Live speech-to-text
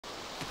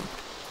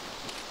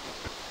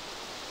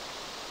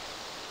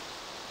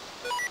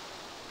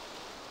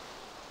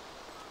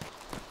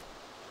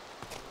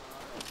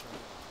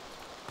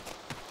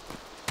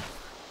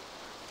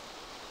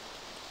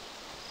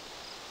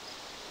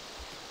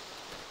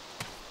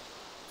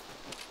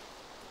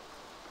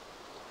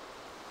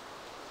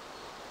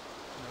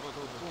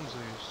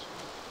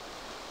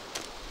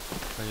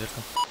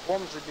проверка.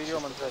 Пом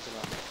заберем обязательно.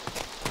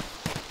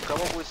 У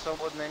кого будет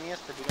свободное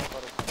место, берем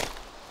пару пом.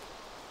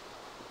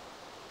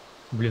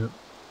 Блин.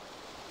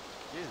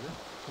 Есть,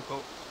 да?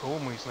 У кого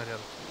мои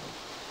снаряды?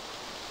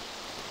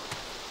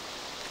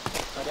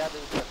 Снаряды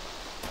идут.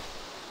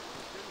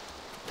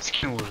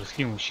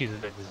 Скинул щит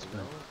сдать за тебя.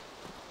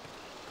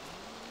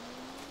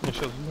 Я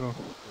сейчас заберу.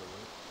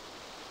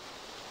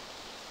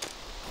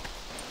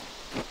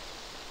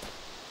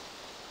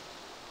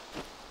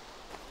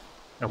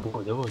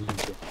 Давай,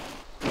 ленты.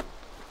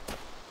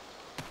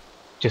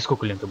 Тебе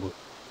сколько ленты будет?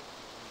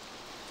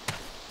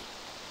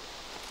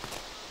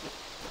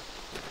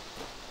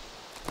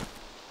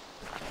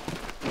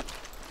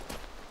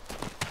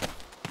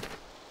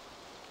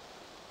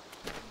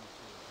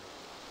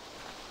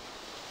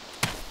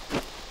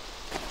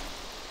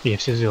 Я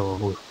все сделал,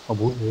 обув.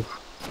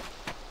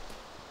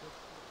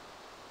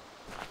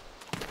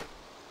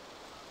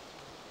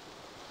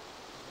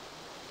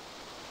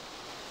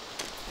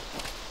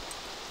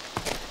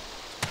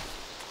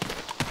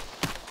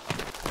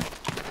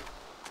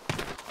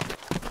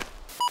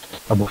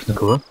 Обувь на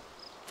кого?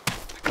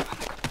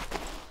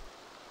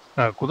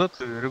 А, куда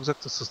ты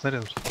рюкзак-то со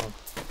снарядом спал?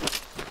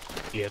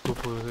 Я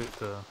тупо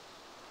это...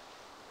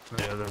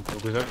 Рядом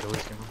рюкзак давай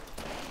сниму.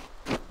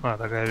 А,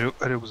 такая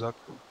рюкзак.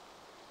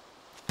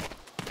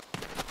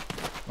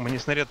 Мне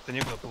снаряд-то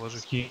некуда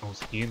положить. Скинул.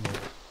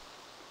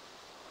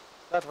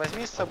 Тат,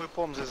 возьми с собой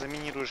пом,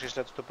 заминируешь, если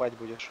отступать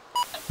будешь.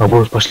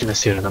 Обувь пошли на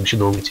север, нам еще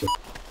долго идти.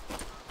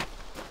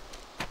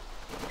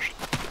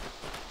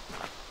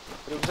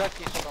 Рюкзак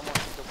есть у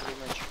помощника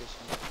пулеметчика, если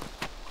надо.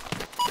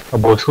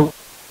 Обувь сколько?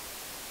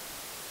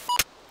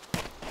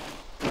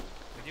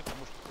 Где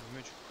помощник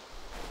пулеметчик?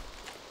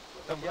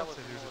 Там Я рация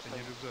вот лежит, а не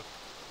рюкзак.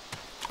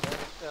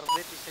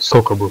 РД-54.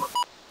 Сколько обувь?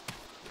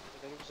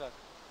 Это рюкзак.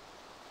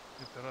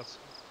 Это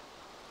рация.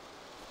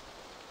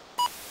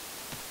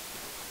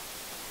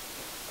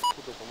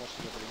 Откуда у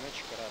помощника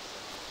пулеметчика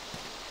рация?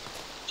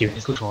 Тебя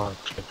не слышал, ладно,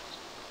 пошли.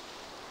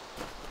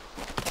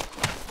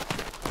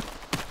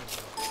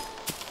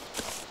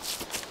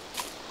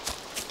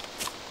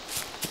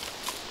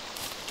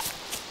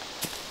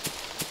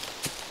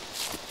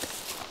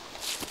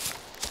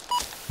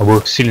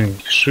 Обоих сильно не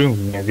пиши, у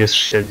меня вес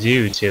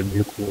 69, я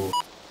далеко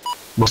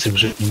быстро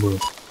бежать не буду.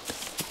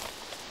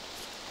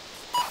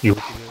 И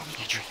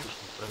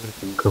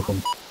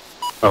микрофон.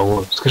 А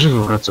вот, скажи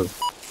вибрацию.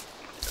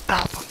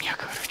 Да, по мне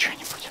говорю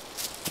что-нибудь.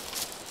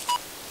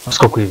 А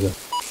сколько ее?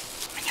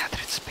 У меня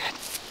 35.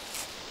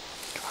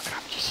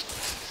 Килограмм 10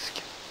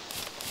 высоки.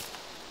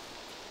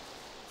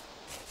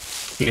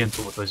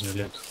 Ленту вот возьми,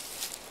 ленту.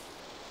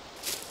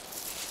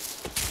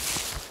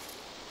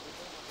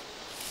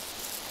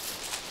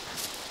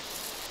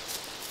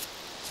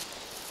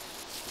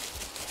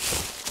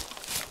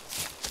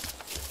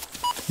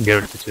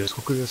 Геральт, у тебя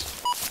сколько вес?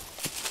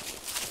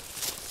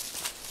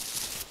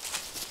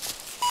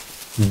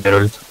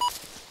 Геральт.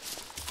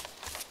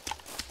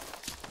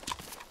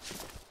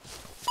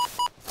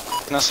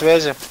 На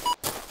связи.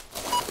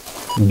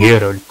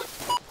 Геральт.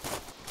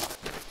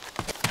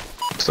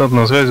 Стат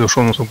на связи,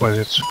 ушел на свою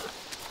позицию.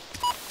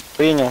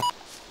 Принял.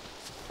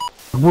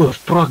 Вот,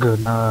 Прага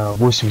на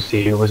 80 я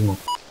ее возьму.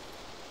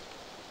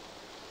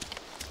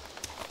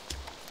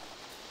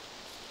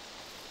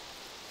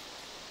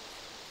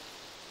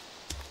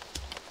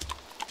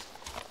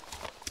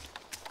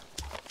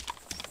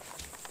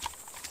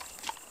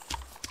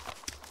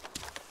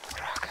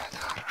 Прага, это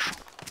хорошо.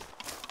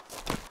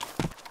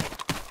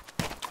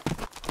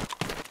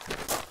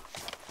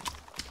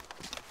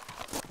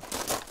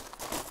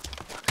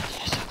 Пока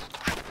есть это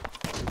тоже.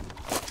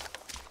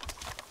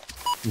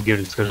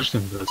 Геральт, скажи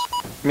что-нибудь раз.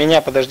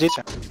 Меня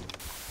подождите.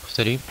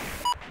 Повтори.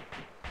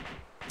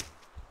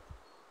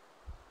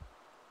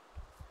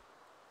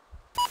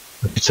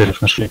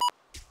 Офицеров нашли.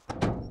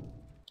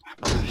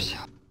 Все.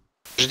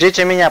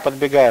 Ждите меня,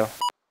 подбегаю.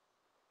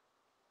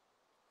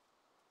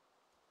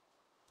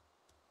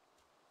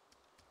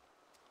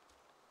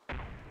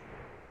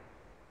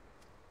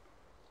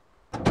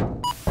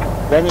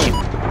 Гони.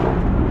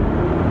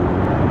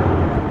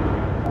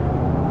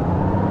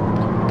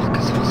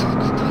 Показывай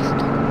звук с твоей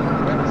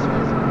стороны. Я на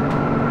связи.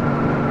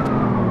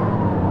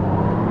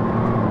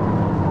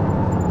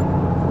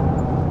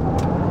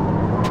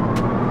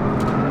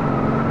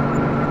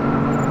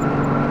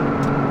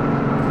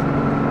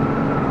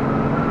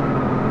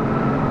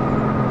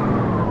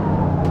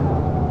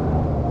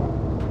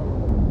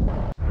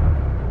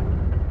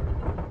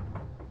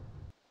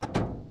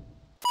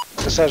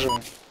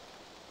 Высаживаем.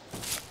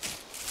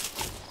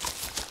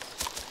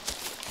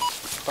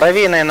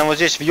 Правее, наверное, вот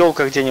здесь в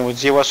елках где-нибудь,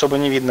 где его особо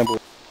не видно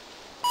будет.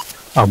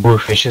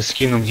 Обувь я сейчас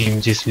скину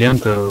где-нибудь здесь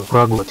лента,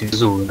 Прагу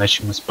отвезу,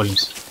 иначе мы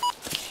спалимся.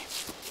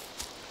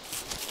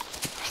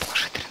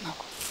 Разложи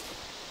треногу.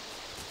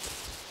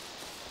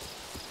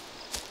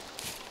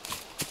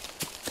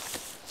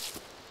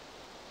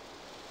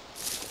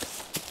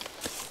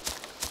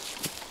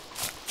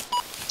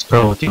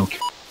 Справа от елки.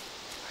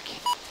 Окей.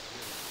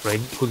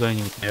 Пройди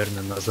куда-нибудь,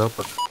 наверное, на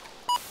запад.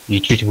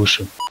 И чуть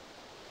выше.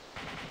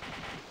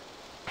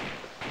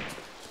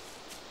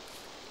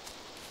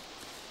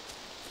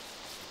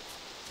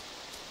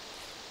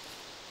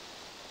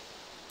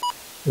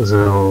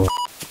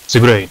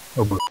 Сыграй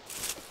оба.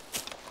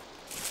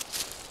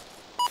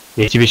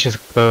 Я тебе сейчас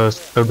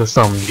когда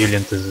сам 2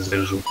 ленты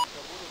заряжу.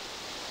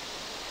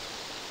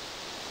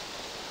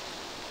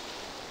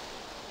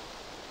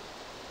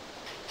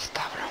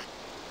 Ставлю.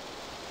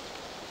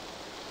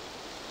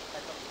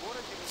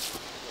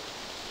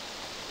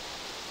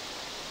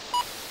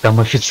 Там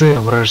офицеры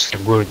вражеские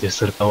в городе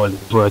стартовали,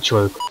 2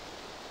 человека.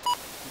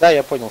 Да,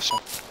 я понял все.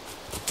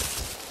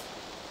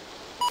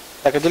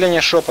 Так,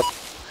 отделение шепот.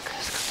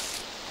 КСК.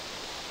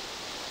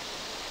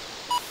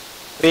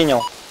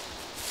 Принял.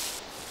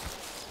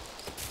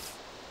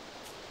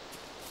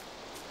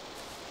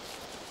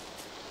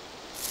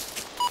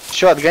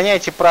 Все,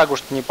 отгоняйте Прагу,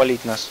 чтобы не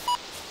палить нас.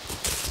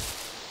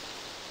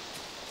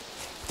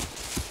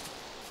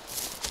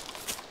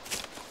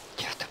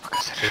 Дев, ты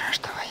пока заряжаешь,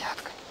 давай я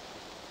отгоню.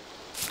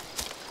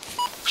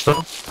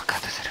 Что? Пока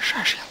ты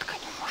заряжаешь, я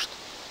отгоню, может.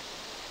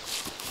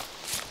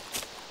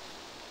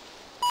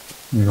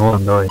 Ну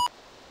ладно, давай.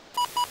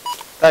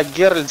 Так,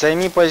 Геральт,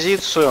 займи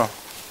позицию.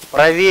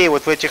 Правее,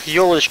 вот в этих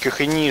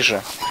елочках и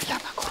ниже. Номер я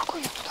на горку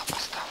ее туда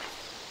поставлю.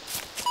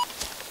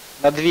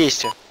 На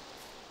 200.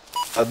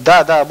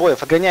 Да, да,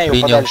 обоев, отгоняй его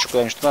Принял. подальше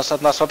куда-нибудь. У нас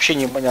от нас вообще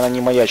она не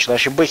маячит,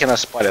 иначе бэхи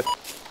нас спалят.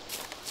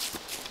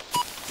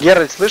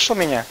 Геральт, слышал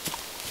меня?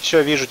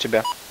 Все, вижу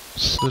тебя.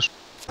 Слышь,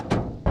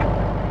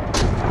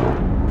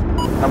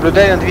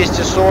 Наблюдай на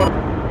 240.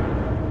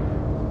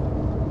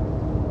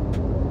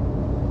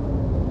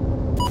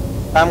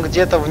 Там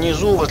где-то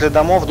внизу, возле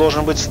домов,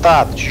 должен быть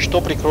стат. Чуть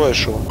что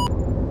прикроешь его.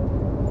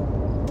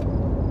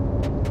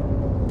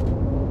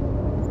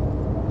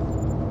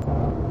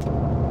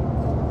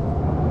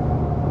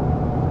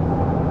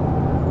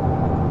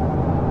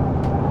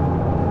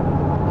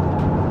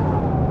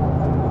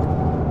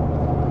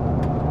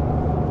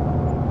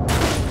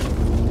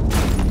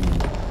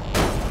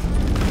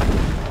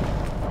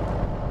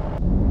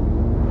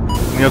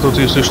 у меня тут,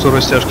 если что,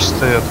 растяжки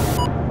стоят.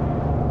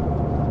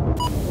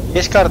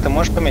 Есть карты,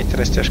 можешь пометить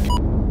растяжки?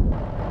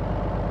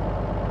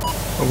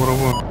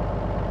 Попробую.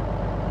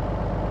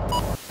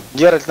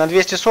 Геральт, на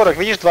 240,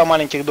 видишь 2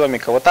 маленьких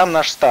домика? Вот там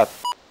наш стат.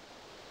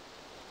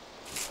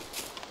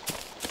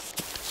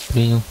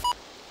 Принял.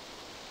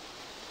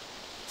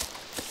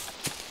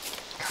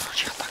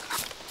 Короче, я так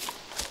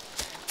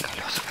на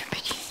колеса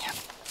выбить и нет.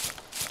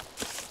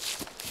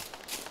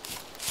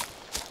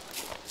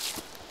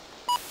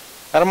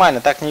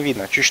 Нормально, так не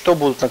видно. Чуть что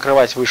будут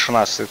накрывать выше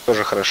нас, это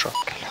тоже хорошо.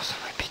 Колеса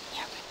выбить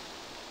нет.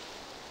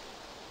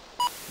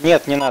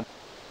 Нет, не надо.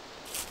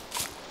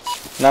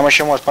 Нам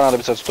еще может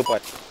понадобиться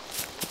отступать.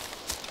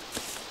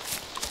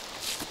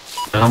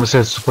 Нам если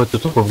отступать, то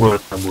только в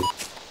город надо будет.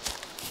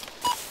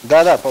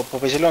 Да-да,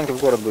 по зеленке в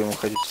город будем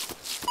уходить.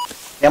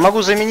 Я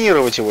могу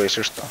заминировать его,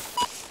 если что.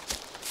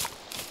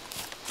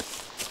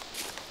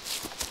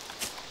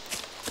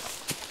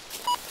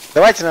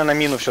 Давайте, наверное,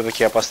 мину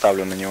все-таки я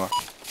поставлю на него.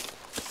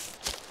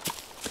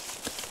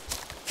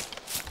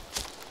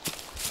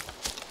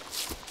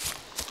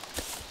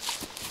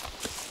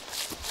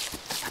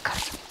 Ты на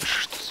карте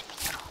напиши, что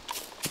заминировал.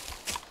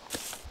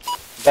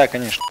 Да,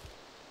 конечно.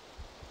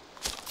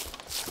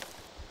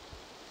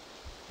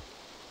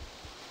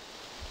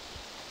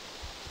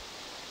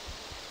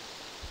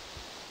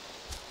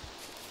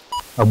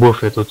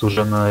 Обоев я тут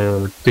уже на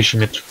 1000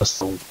 метров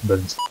поставил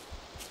дальность.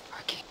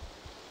 Окей.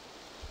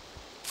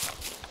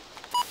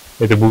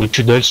 Это будет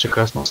чуть дальше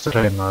красного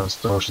сарая на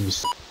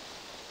 160.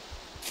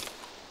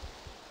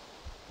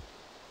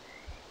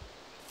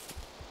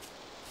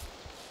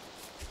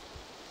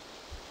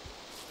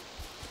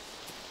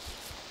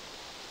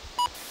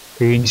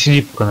 Ты не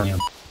сиди пока на нем.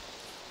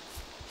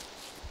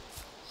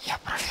 Я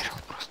проверил,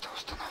 просто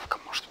установка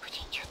может быть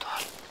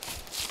индивидуальной.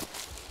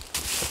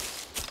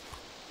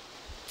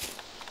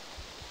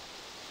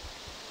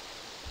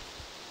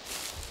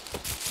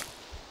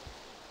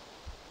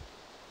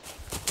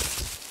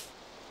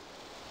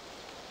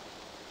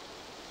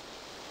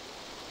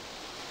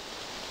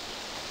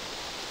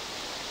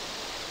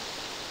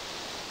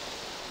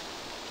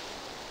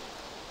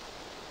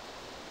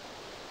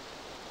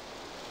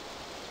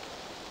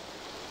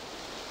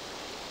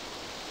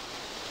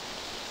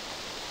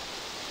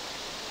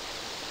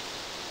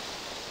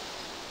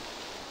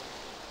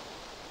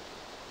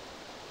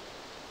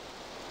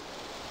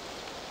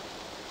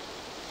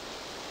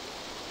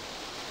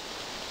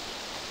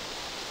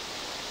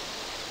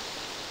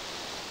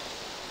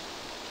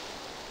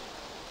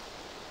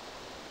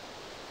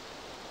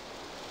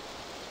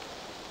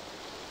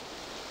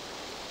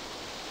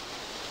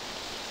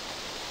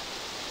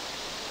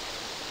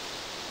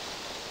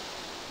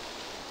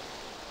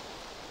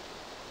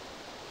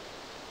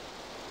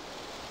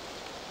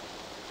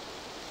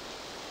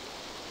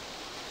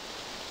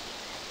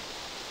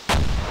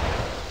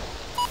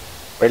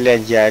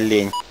 Блядь, я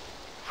олень.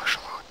 Вышел.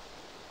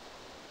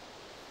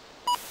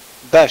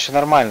 Да, все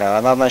нормально.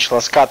 Она начала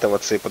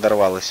скатываться и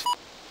подорвалась.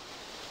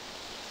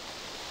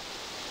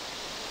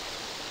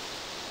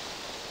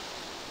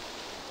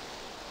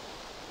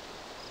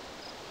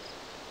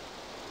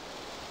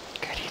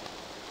 Горит.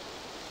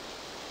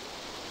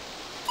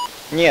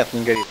 Нет,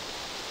 не горит.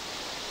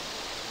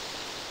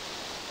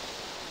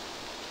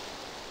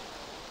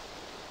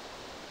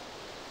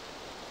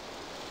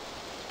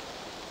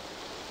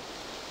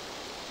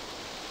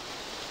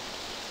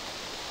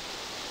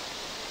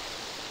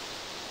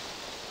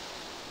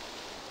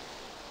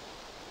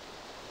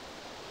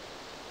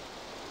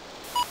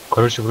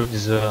 Короче, вроде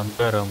за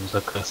ангаром,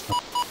 за красным.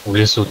 В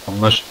лесу там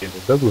наши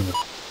едут, да, были?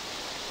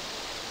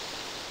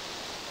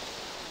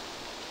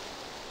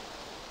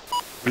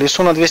 В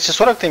лесу на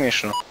 240 ты имеешь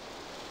в виду?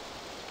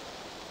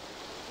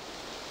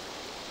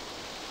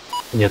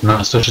 Нет,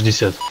 на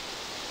 160.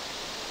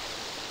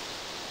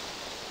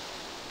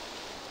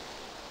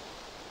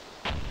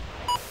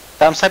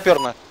 Там сапер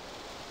на.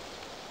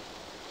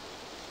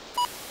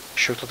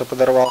 Еще кто-то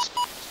подорвался.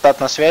 Стат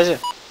на связи?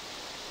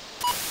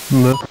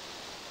 Да.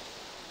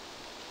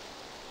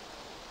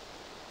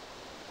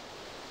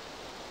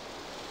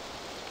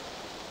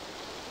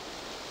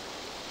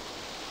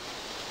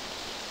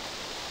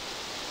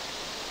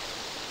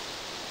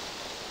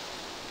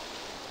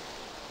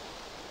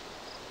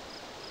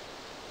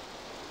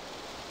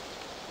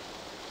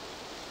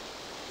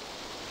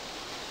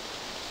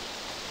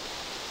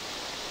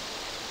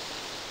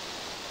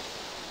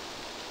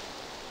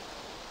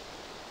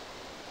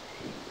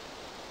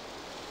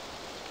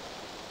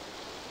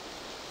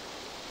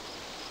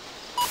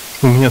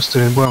 У меня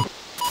стрельба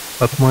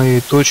от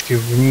моей точки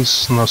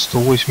вниз на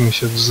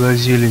 180 за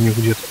зеленью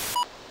где-то.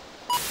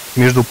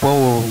 Между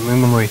Павловым и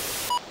мной.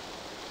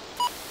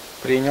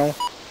 Принял.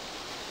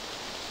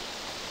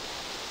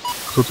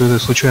 Кто-то это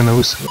случайно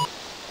выстрелил.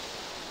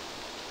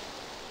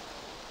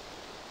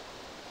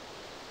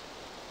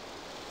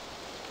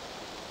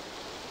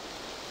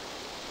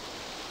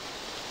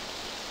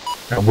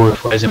 В обоих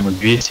фазе мы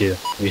 200,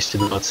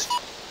 220.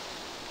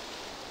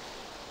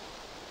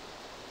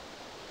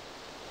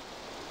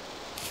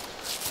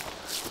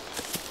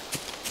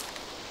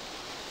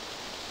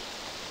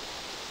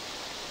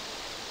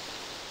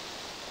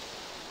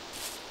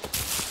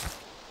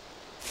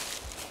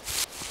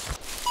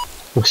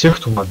 У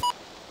всех туман.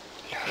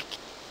 Легкий.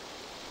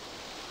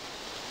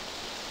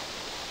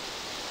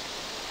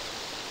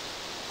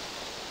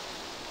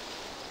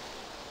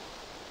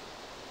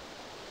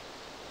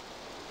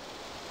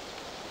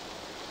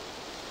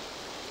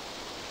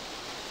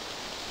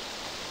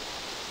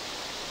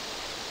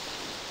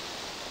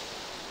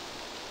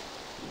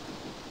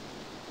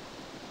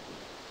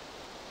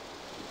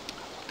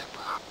 Вот и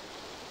было.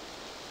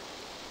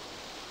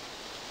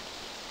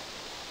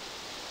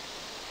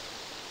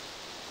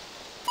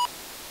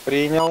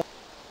 Принял.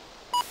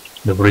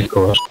 Да вроде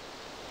калаш.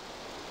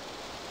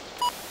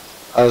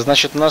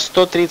 Значит, на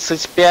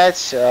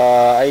 135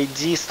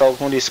 ID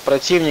столкнулись с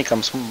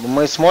противником.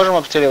 Мы сможем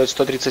обстреливать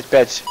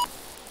 135?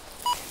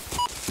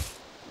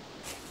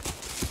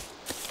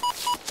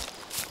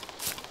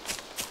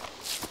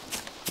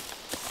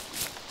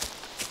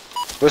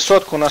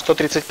 Высотку на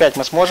 135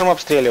 мы сможем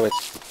обстреливать?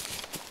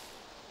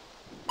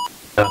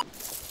 Да.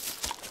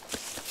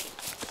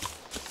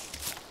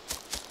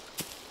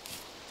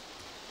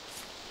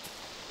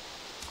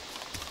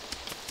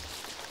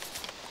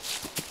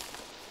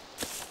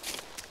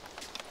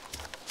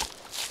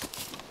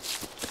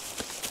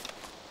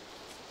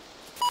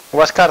 У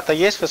вас карта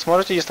есть? Вы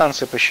сможете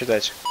дистанции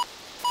посчитать?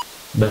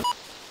 Да.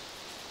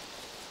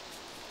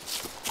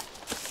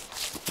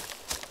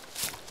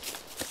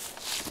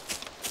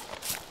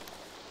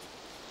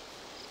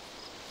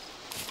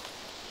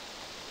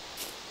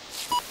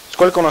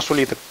 Сколько у нас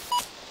улиток?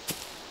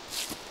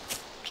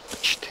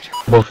 4.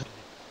 Бов.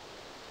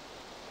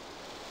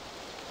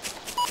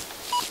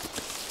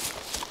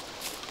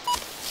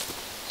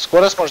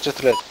 Скоро сможете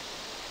стрелять?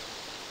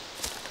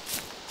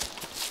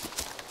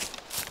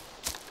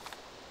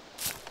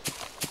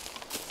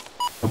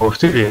 Бов,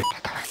 ты ли?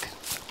 Давай ты.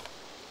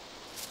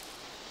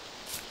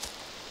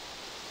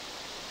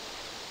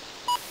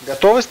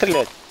 Готовы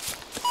стрелять?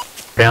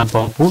 Прям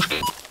по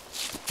пушке?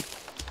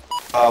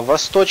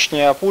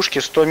 Восточнее опушки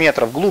 100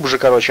 метров. Глубже,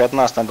 короче, от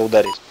нас надо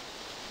ударить.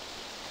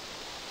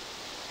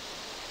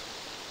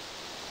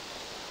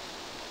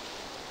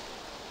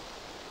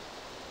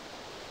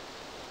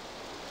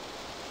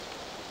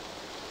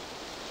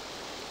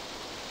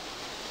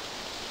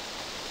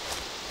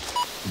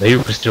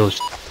 Даю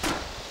пристрелочку.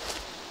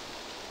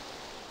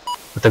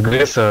 От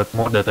АГС, от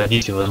мода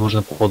отойдите,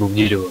 возможно, по ходу в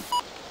дерево.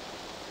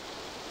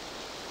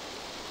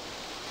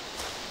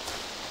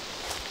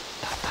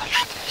 Да,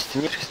 дальше 200,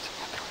 Нет. 300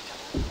 метров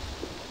где-то.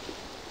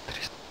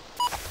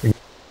 300.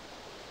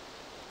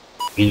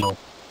 Видел.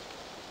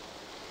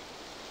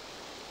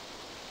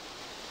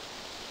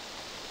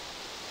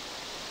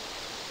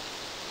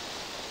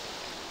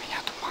 Меня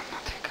туман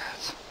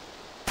надвигается.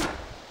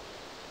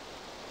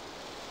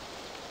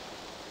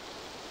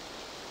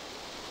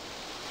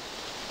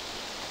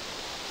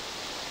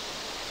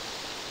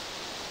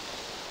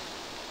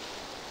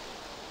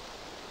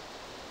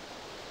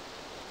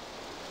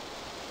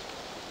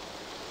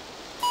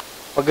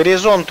 По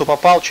горизонту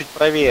попал чуть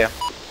правее.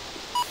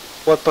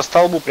 Вот по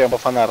столбу прямо по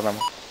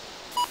фонарному.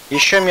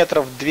 Еще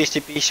метров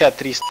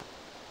 250-300.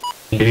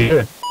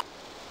 Деревья?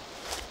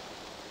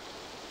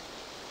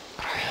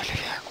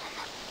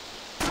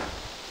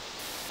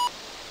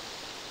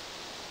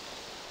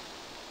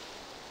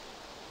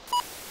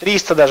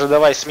 300 даже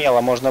давай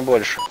смело, можно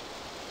больше.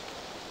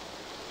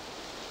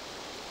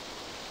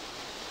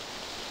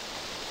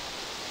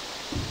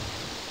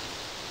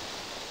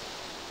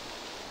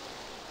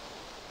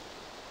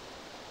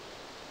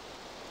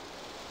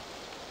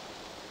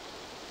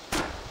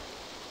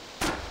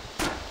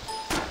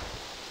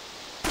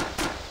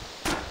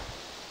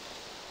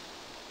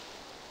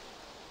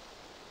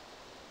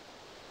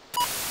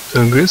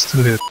 ТГ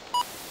стреляет.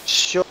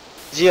 Все,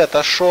 где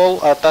отошел,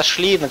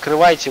 отошли,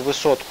 накрывайте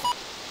высотку.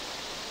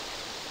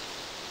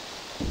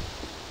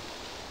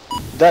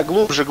 Да,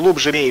 глубже,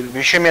 глубже бей,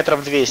 еще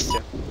метров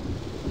 200.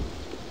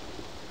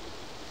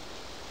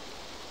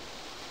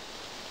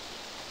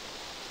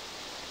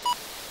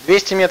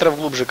 Метров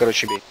глубже,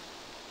 короче, бей.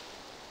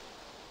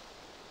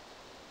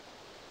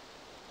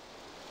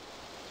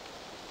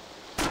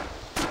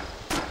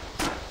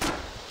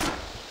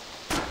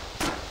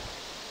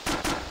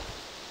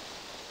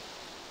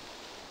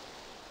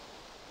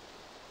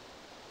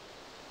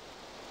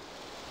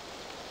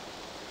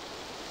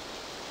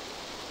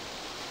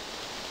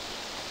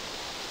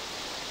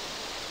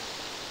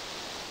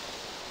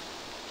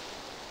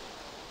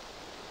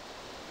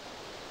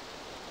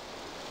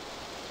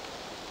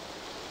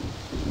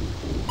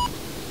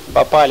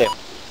 Попали.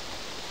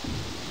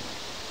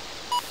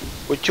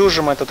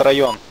 Утюжим этот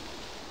район.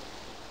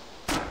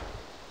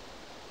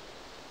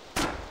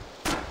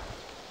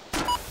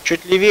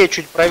 Чуть левее,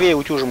 чуть правее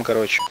утюжим,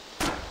 короче.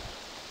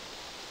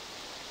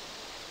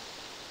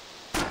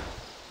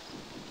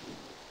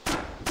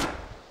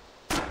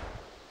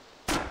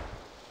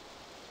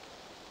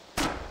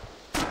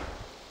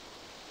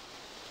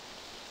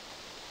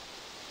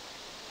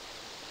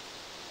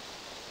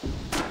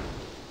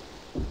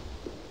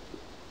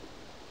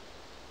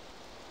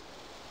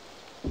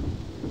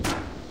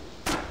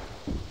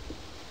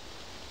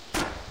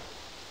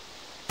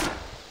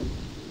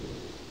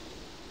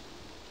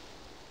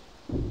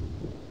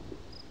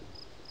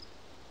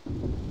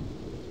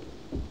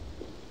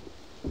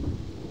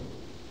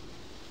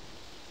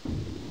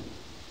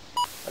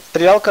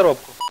 Отстрелял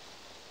коробку?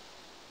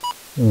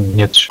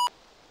 Нет.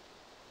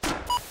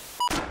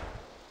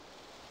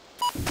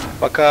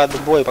 Пока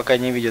отбой, пока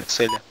не видит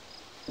цели.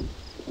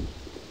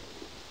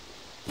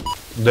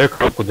 Дай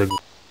коробку добью.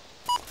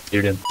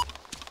 Или...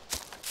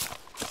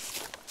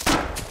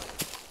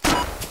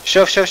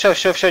 Все,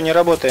 не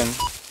работаем.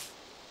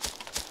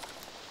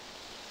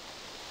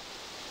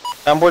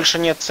 Там больше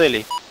нет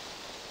целей.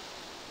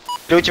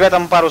 Или у тебя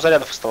там пару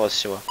зарядов осталось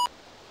всего?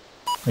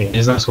 Я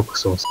не знаю, сколько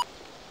осталось.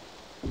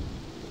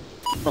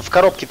 Ну, в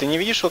коробке ты не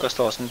видишь, сколько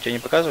осталось? Он тебе не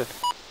показывает?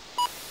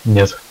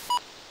 Нет.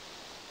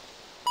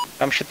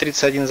 Там еще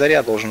 31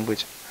 заряд должен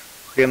быть.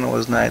 Хрен его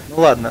знает.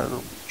 Ну ладно,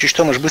 чуть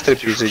что, мы же быстро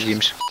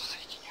перезарядимся.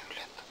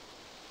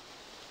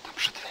 Там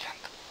же 2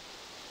 ленты.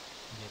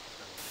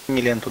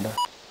 Не ленту, да.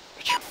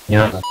 Почему? Не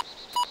надо.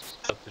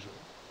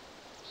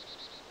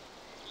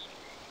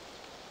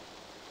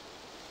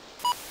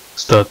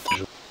 Стат, ты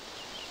же.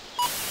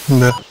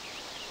 Да.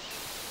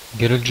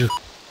 Геральт жив.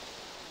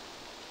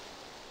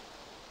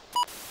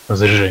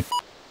 Заряжай.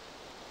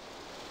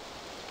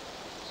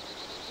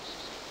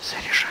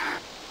 Заряжаю.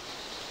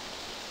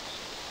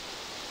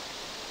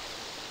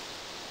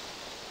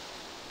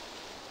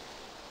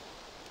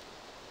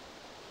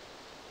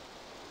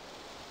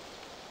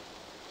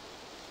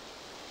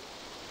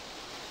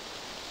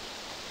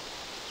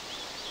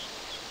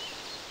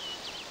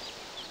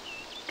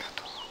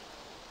 Готово.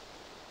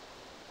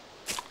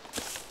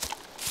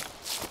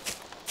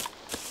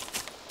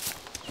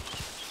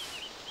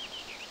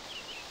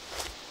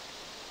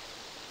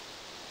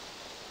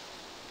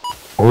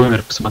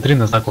 Умер, посмотри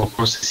на знак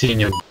вопроса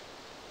синего.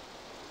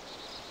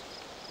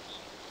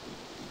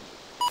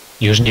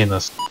 Южнее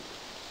нас.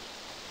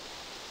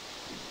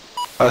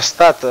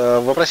 Стат,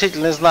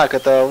 вопросительный знак,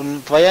 это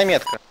твоя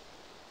метка?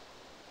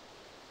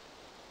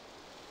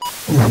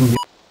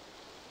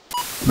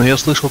 Но я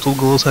слышал тут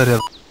голоса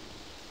рядом.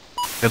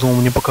 Я думал,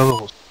 мне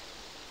показалось.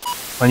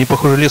 Они,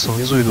 похоже, лесом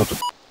внизу идут.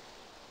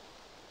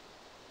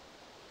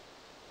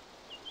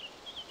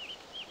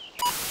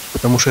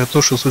 Потому что я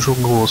тоже слышал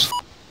голос.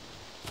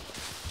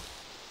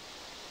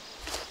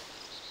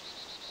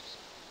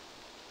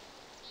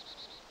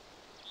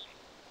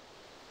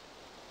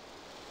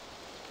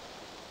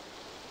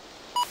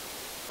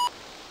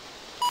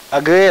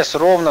 АГС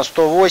ровно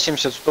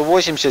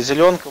 180,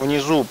 зеленка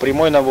внизу,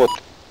 прямой навод.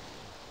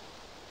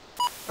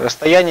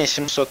 Расстояние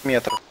 700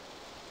 метров.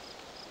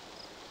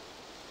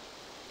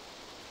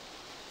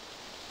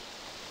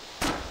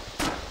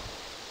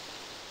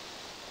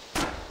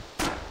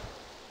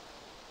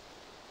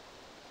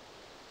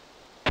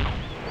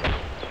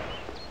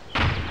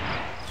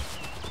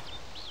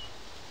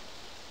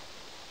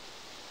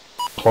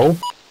 Пол?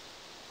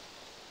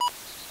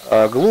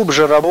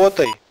 Глубже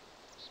работай.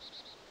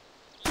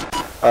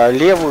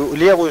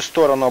 Левую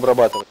сторону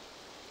обрабатывай.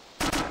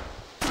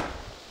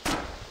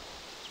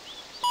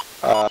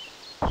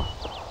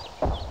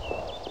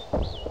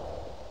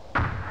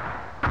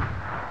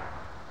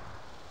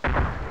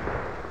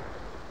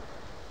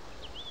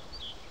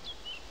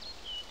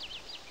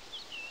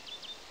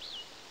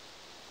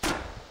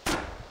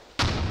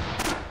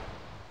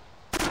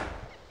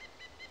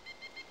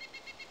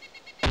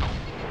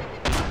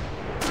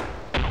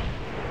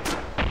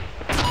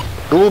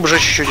 Глубже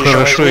чуть-чуть еще.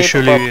 Хорошо, возьми,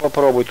 еще левее.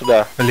 Попробуй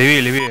туда. Левее,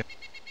 левее.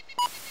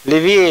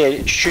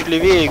 Левее, чуть-чуть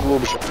левее и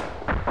глубже.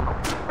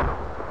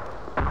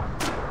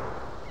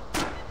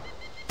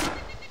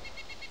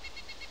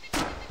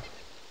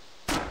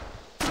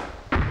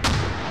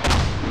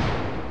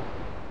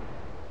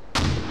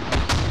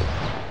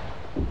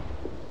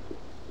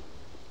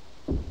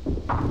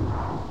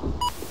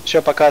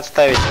 Все, пока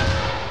отставить.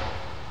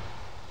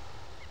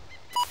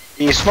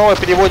 И снова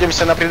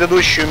переводимся на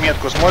предыдущую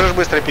метку. Сможешь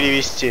быстро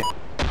перевести?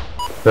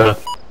 Да.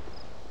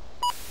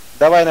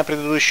 Давай на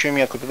предыдущую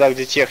метку, туда,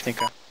 где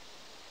техника.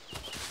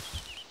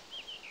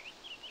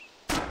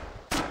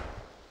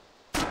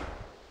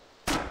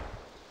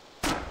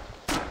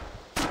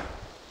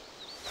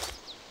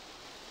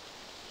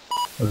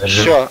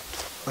 Все.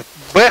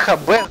 Бэха,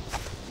 Б.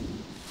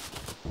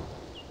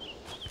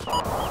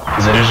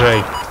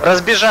 Заряжай.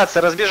 Разбежаться,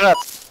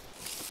 разбежаться.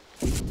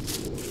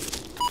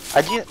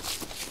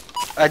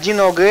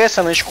 Один ОГС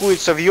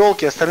ночкуется в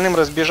елке, остальным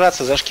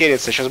разбежаться,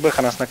 зашкериться. Сейчас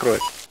Бэха нас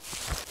накроет.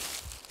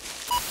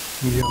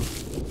 Я.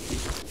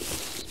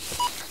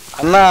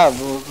 Она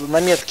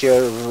на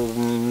метке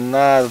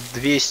на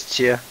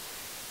 200.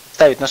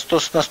 Ставить на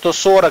 100, на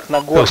 140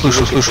 на горке.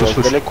 Слышу,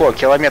 слышу. Далеко,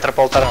 километра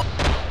полтора.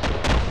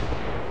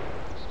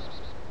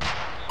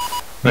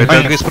 Это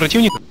АГС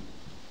противника?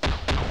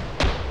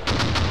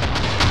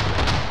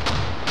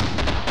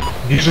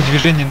 Вижу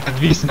движение на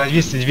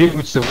 200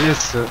 двигаются в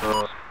лес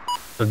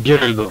к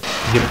Геральду.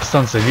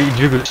 Геральд-станция,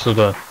 двигаются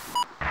туда.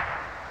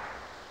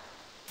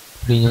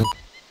 Принял.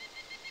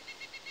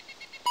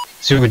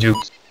 Сюда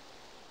двигаются.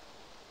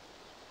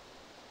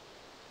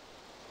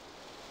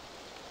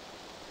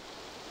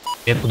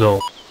 Метку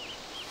дал.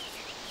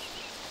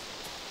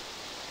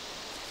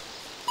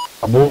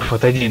 Обоев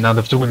отойди,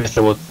 надо в другое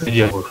место, вот,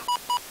 иди обоев.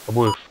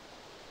 Обоев.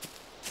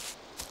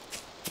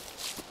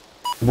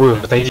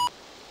 Обоев, отойди.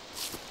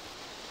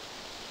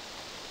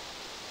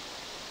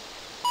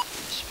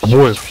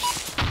 Обоев.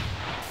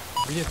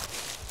 Блин.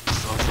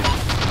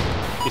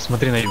 И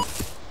смотри на юг.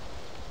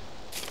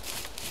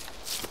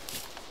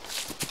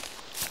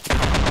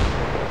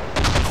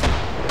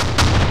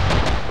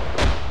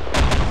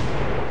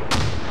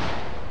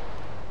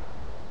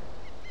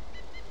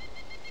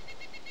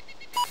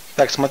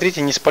 Так,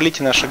 смотрите, не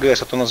спалите наш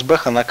АГС, а то нас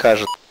Бэха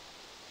накажет.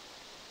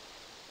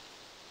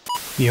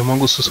 Я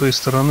могу со своей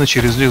стороны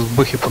через лес к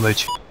Бэхе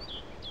подойти.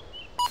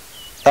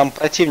 Там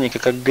противника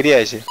как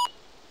грязи.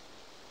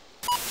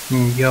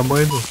 Я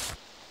обойду.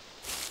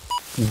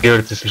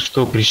 Геральд, если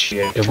что, кричи,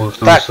 я буду в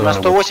твою Так, на сторону.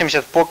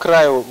 180 по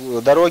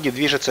краю дороги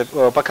движется,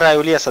 по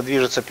краю леса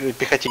движется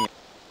пехотинец.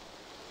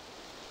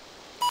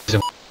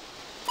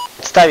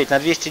 Ставить на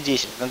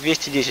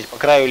 210 по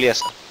краю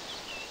леса.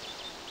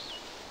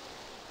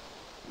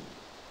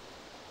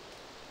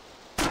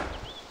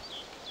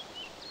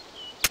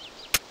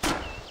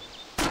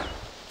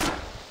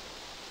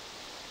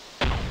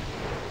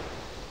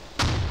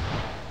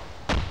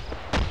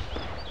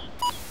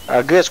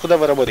 А ГС, куда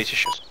вы работаете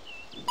сейчас?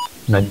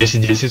 На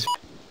 10-10.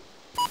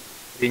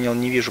 Принял,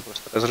 не вижу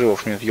просто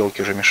разрывов, мне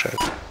елки уже мешают.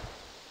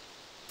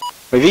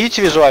 Вы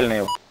видите визуально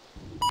его?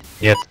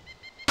 Нет.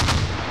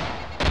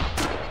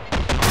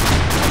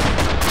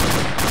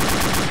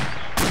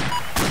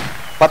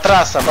 По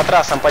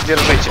трассам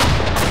поддержите.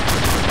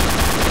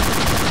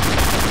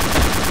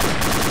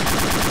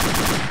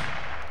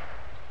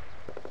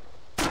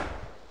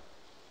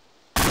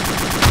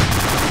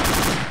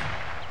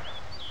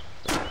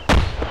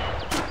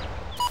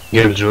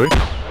 Геральд живой?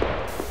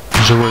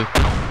 Живой.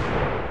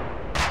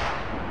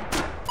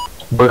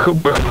 Бэх на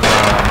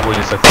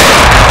улицах.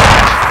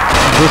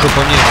 Бэха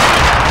по мне.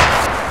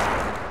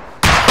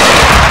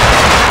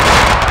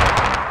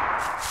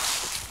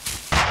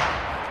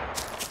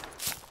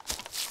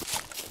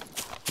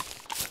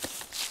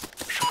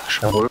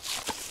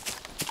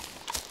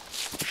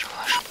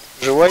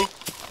 Живой?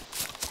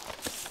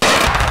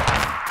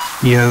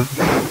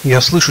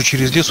 Я слышу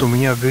через лес, у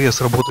меня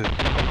АГС работает.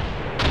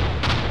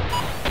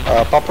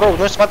 Попробуй,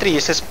 ну смотри,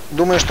 если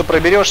думаешь, что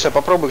проберешься,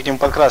 попробуй к нему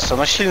подкрасться,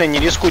 но сильно не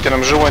рискуйте,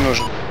 нам живой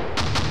нужен.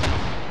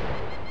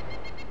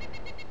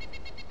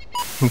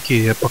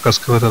 Окей, я пока с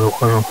КВТ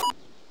ухожу.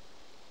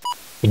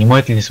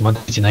 Внимательно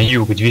смотрите на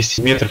юг,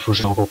 200 метров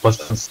уже около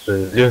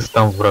подстанции. Лес,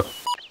 там враг.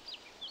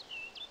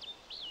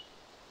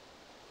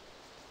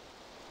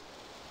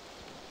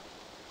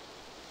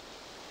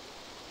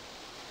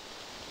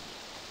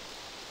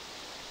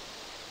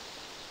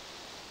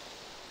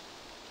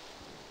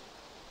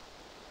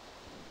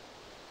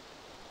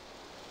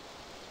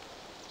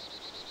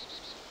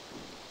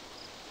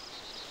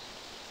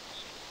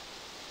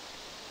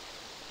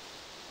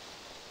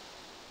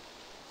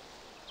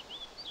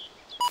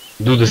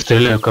 Иду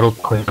достреляю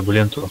коробку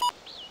турбуленту.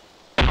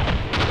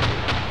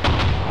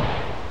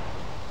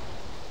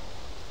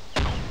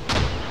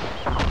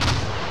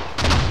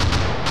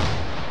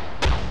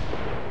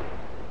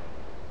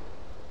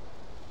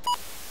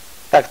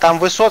 Так, там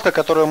высотка,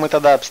 которую мы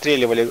тогда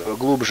обстреливали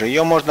глубже,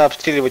 ее можно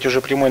обстреливать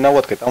уже прямой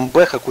наводкой. Там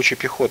Бэха, куча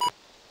пехоты.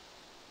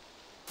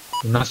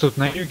 У нас тут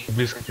на юге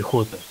близко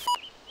пехота.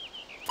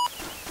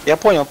 Я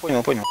понял,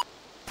 понял, понял.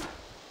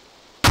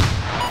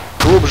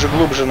 Глубже,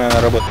 глубже,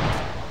 наверное, работать.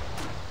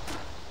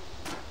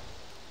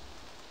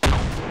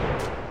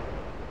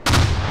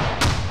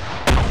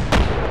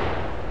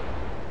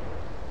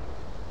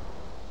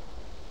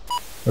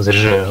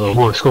 Заряжаю.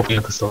 Ой, сколько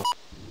лент осталось?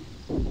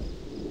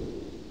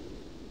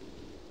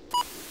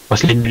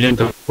 Последнюю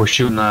ленту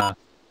пущу на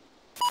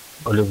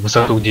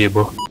высоту, где я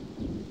был.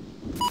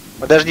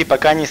 Подожди,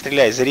 пока не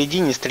стреляй. Заряди,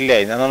 не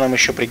стреляй. Она нам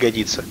еще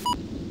пригодится.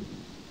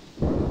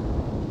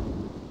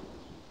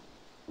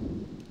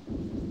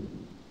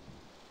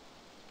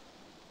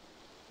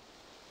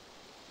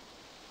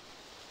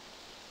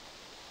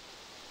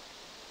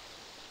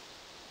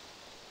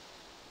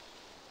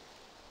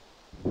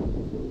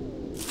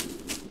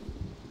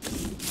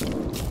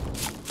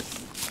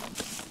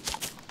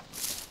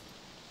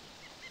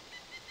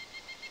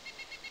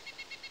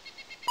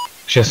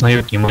 Сейчас на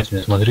юг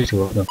внимательно смотрите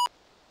в окно.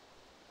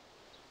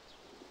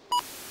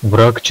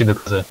 Враг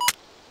ЧДКЗ.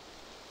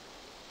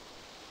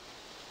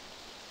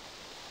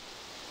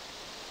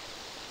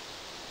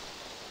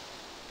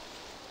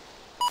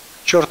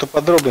 Черту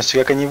подробности,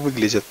 как они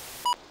выглядят.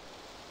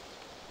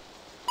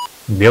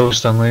 Белые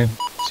штаны,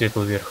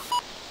 светлый вверх.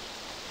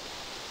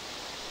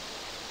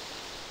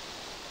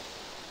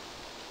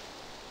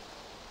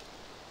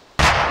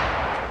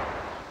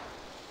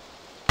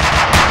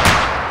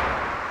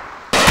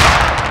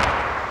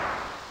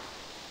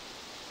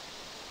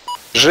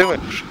 Живы?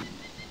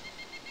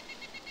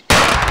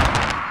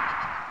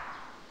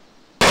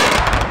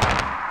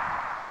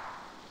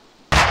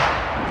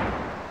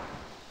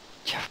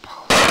 Я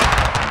впал.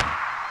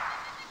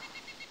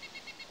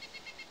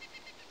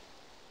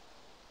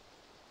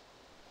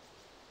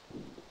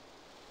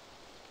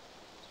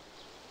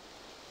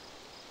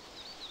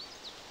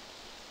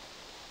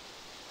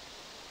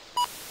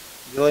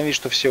 Делаем вид,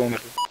 что все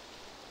умерли.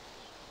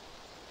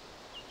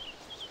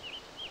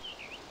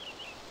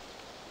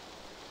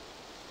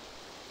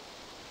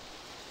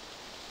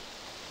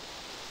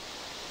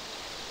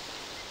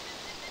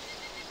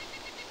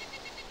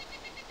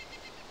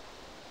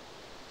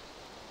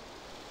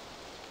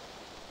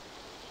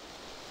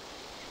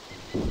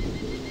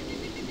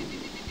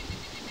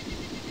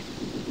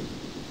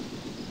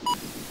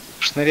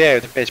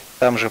 Шныряют опять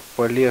там же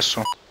по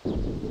лесу.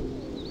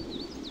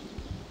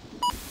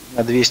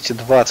 На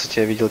 220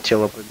 я видел,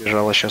 тело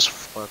пробежало сейчас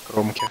по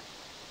кромке.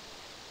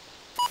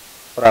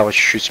 Вправо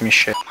чуть-чуть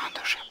смещай. Команда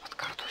уже под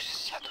карту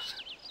сяду за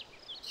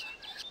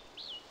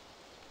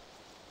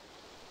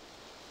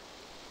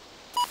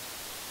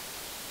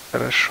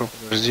Хорошо,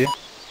 подожди.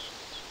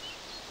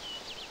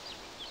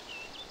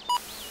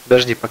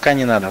 Подожди, пока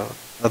не надо.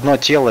 Одно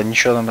тело,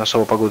 ничего нам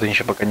особо погоды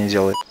ничего пока не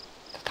делает.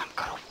 Да там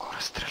коробку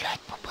расстрелять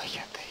по БХ,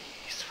 да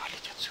и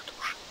свалить отсюда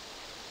уже.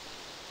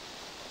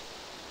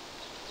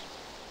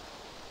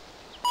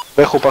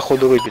 Бэху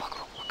походу выбит.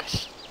 Вокруг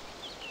погаси.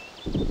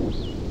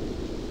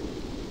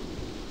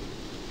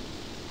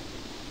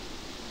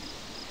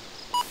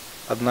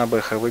 Одна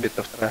бэха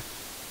выбита, вторая.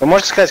 Вы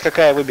можете сказать,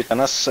 какая выбита?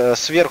 Она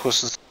сверху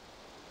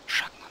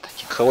Шаг надо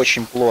делать.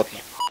 очень плотно.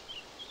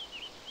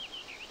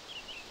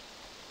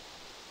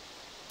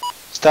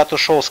 Стат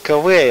ушел с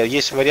КВ,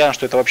 есть вариант,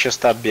 что это вообще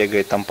стат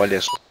бегает там по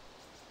лесу.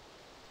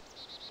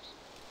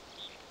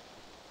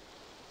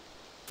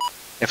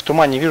 Я в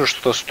тумане вижу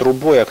что-то с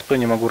трубой, а кто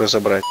не могу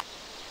разобрать.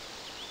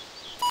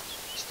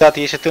 Стат,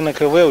 если ты на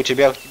КВ, у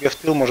тебя тебе в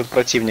тыл может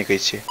противник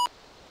идти.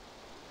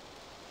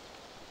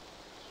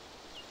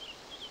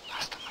 У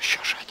нас там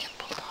еще же один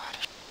был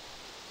товарищ.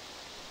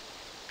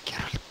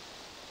 Геральт.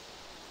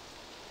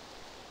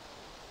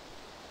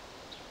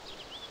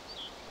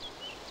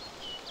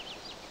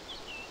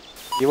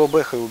 Его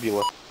бэхой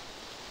убило.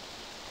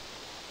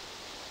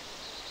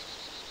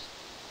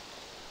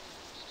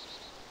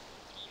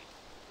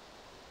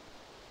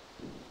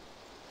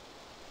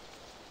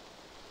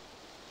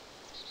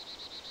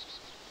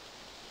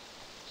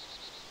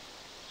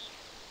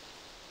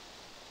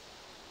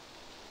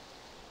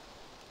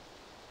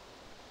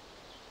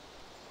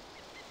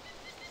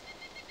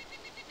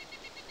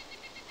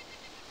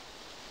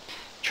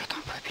 Что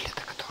там выбили,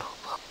 до которого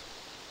был?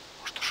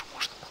 Может уже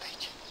можно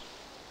подойти?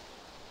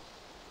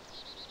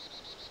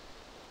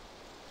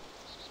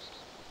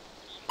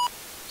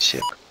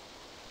 Сек.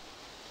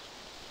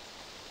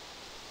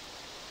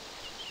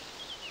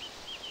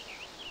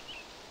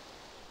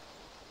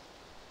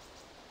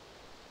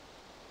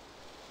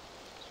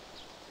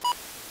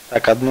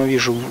 Так, одну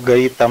вижу,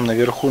 горит там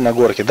наверху на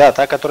горке. Да,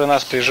 та, которая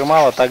нас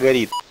прижимала, та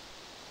горит.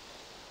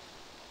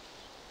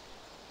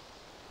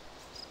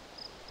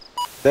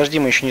 Подожди,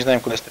 мы еще не знаем,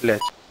 куда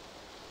стрелять.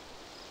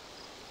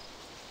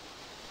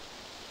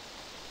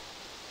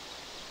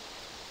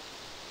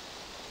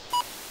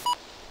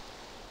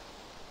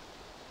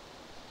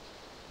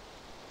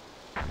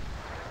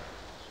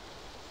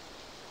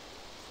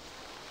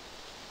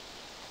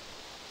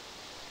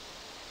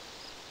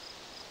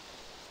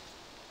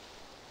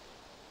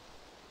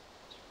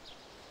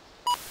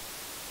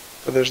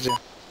 Подожди.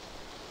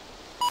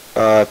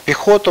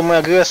 Пехоту мы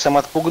АГСом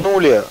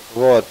отпугнули.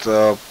 Вот.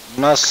 У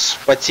нас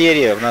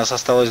потери, у нас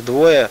осталось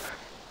двое.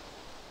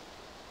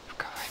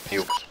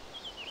 Юг.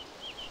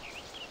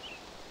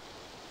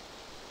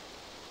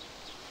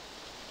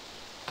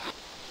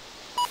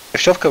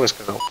 Все в КВ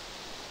сказал?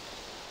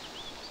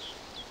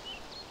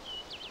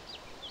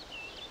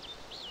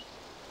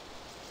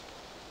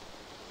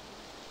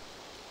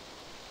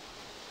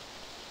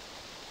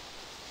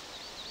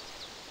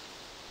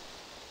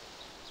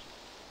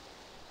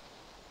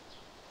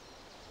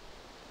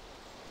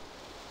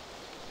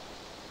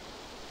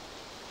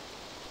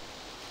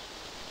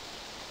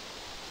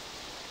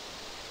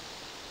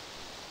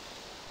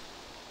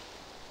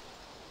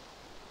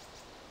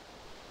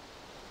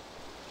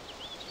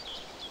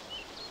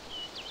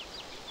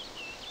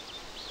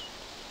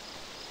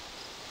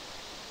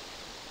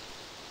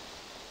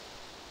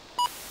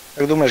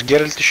 Как думаешь,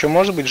 Геральт еще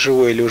может быть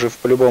живой или уже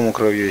по-любому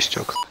кровью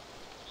истек?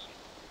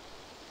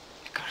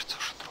 Мне кажется,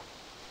 уже труп.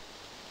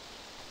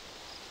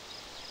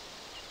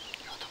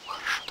 Его там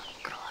хорошо так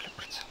накрывали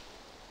прицел.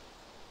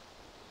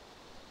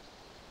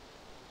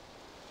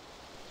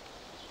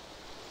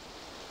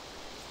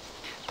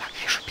 Так,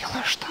 вижу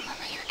белые штаны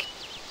на юге.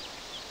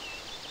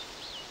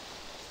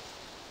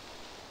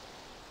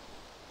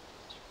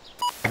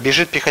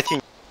 Бежит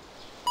пехотинец.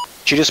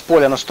 Через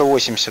поле на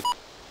 180.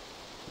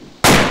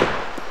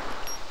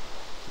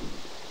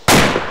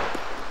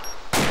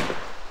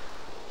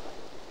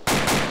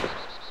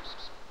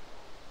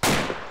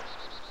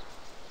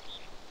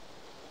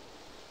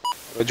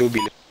 Вроде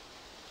убили.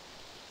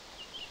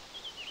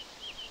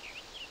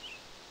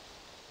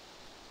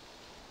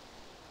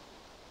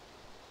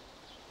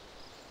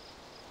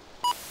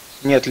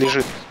 Нет,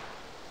 лежит.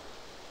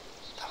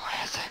 Давай,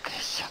 я зайка,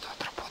 я сяду,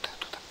 отработаю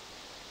тут.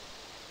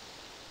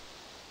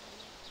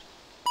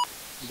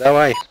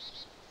 Давай.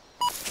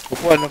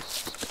 Буквально.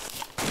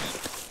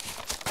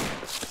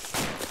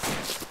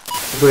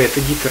 Это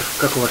Дитер,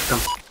 как у вас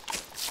там?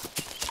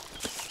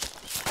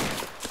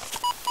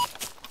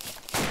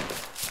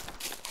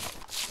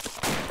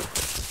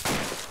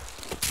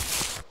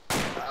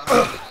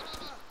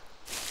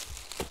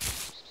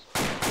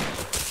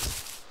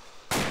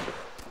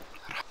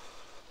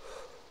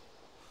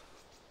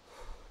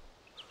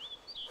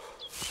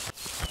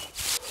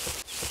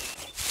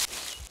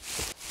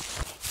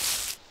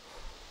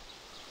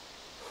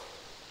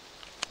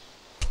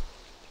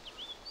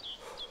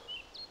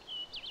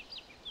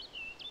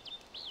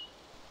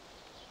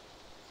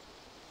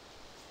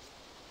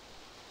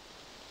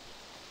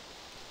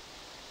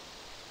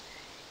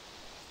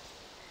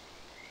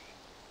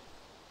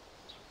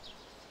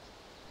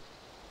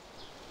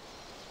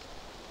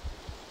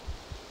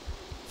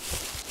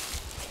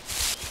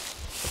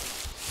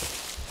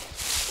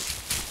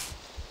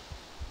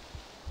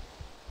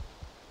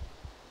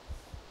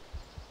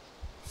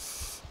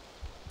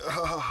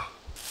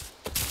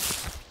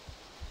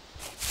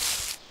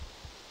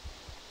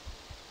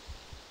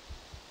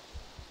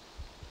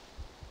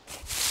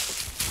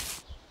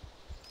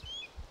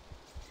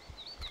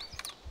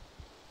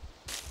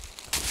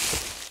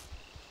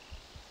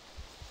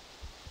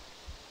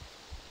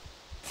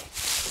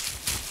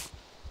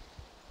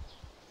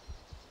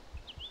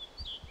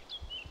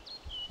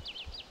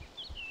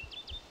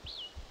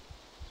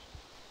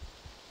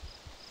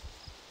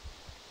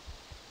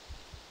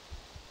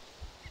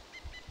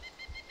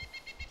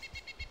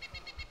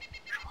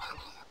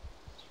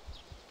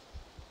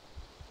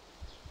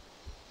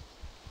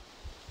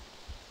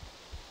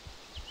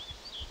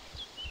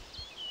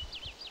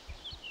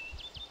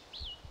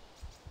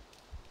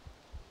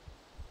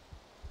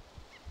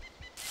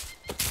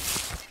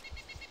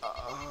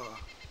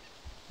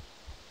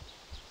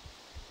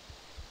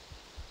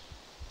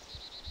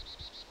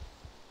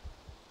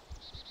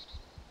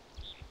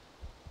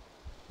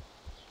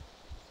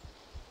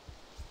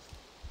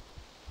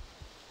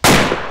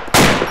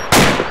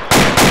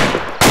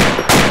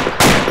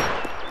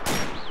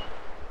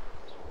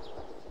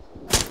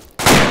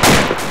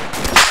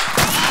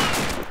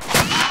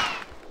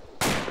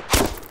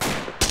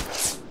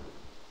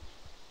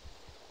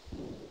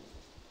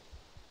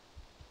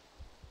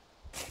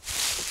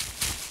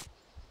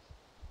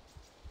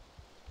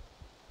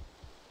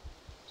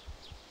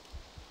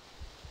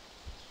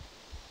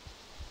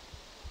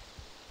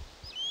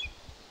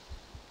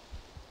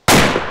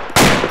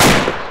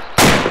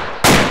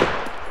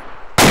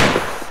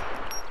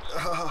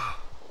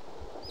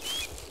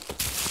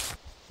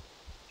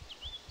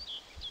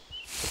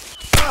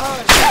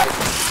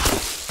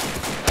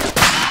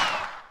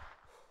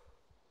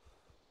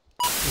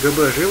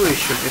 ГБ живо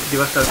еще? Это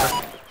девастатор.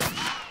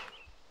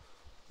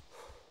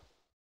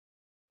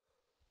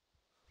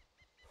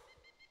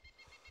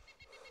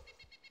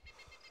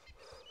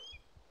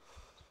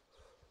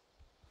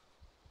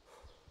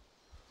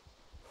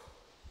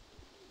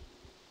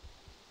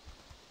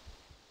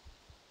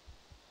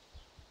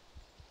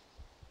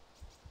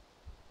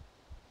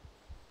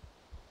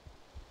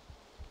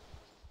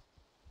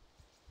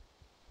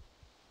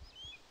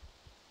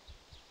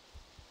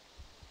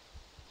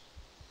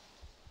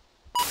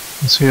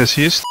 Связь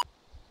есть?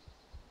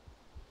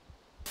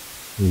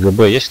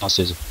 ГБ есть на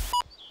связи?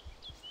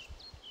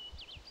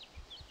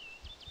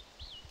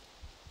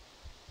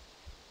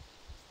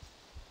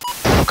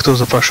 Кто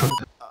запрашивает?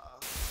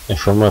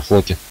 ФМ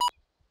Флоки.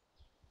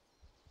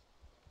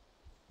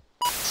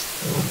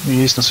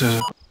 Есть на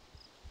связи.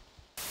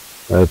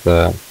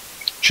 Это...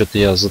 Что-то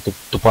я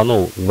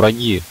затупанул.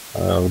 Враги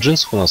в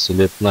джинсах у нас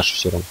или это наши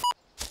все равно?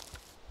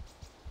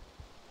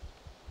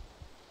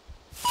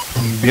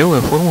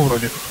 Белая форма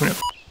вроде как нет.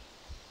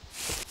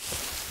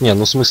 Не,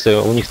 ну в смысле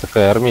у них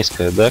такая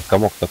армейская, да?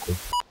 Комок такой.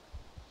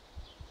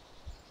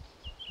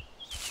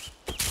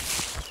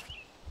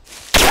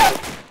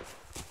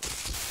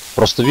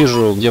 Просто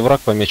вижу, где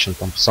враг помечен,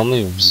 там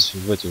пацаны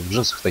в этих в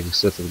джинсах таких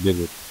светлых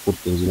бегают, в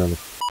куртках зеленых.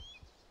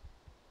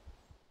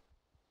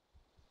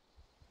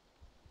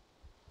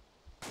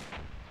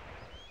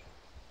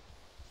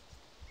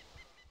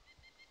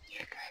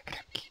 Какая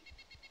крепкий.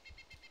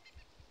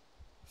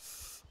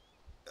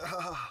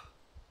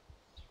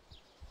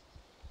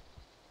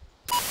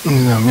 Не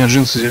знаю, у меня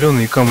джинсы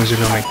зеленые и камы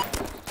зеленые.